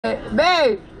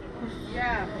Babe.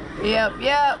 Yeah. Yep.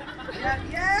 Yeah.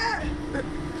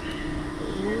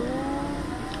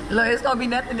 Look, it's gonna be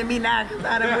nothing to me now because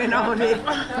I done went on it. I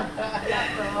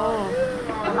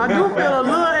do feel a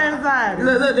little anxiety.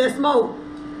 Look, there's smoke.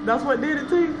 That's what did it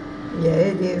to you? Yeah,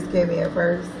 it did scare me at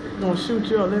first. Gonna shoot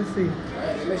you up. Let's see.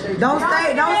 Don't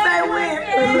say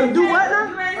when. Do what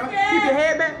now? Keep your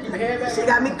head back. She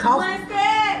got me coughing.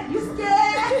 You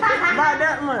scared? About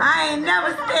that much. I ain't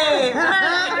never scared.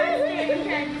 You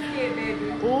can't be scared,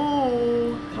 baby.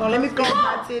 Ooh. Oh, let me go with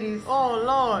my titties. Oh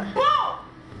Lord. Boom!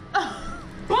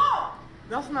 Boom!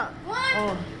 That's not.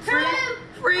 One,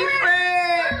 Free.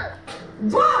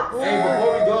 Boom! Hey,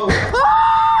 before we go.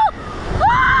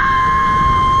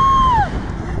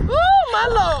 My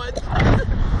Lord.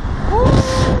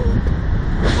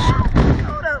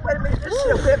 Hold up, wait a minute. This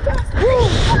shit went faster.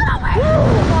 Hold up, wait.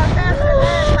 Going faster than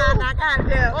last time. I got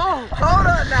it. Hold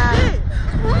up now.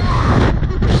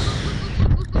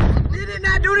 You did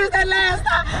not do this that last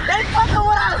time. They fucking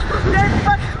with us. They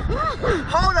fucking.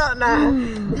 Hold up now.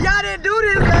 Y'all didn't do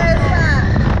this last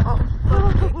time. Oh,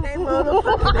 they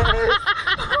motherfucking ass.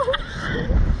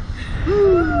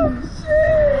 Oh,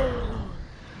 shit.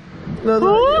 Look.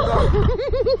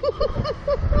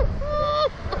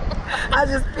 I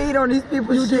just feed on these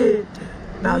people's shit.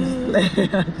 No, I'm just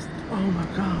playing. Oh my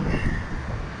God.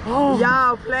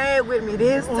 Y'all played with me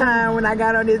this time when I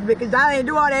got on this because y'all ain't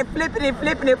do all that flipping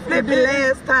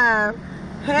last time.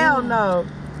 Hell no.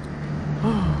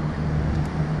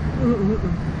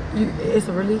 It's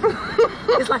a relief.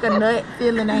 It's like a nut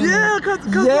feeling. Yeah, cause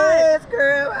yes,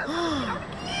 girl.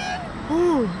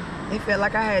 Ooh. It felt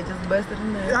like I had just busted a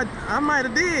nut. I might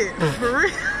have did. For real.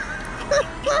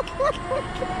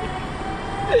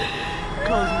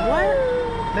 Cause what?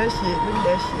 That shit, look at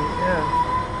that shit, yeah.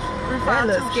 That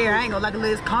look scary. I ain't gonna like it.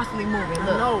 It's constantly moving.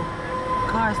 Look. No.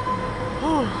 Constantly.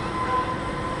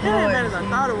 It ain't bad as I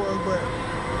thought it was, but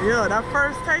yeah, that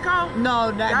first takeoff.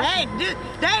 No, they ain't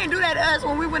do that to us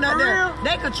when we went up there. Real?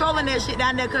 They controlling that shit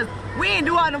down there because we ain't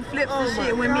do all them flips and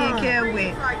shit when me and Kev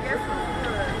went.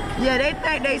 Yeah, they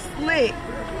think they slick.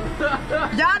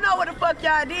 Y'all know what the fuck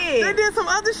y'all did. They did some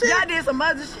other shit? Y'all did some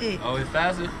other shit. Oh, it's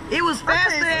faster? It was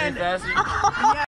faster than... Faster? Yeah.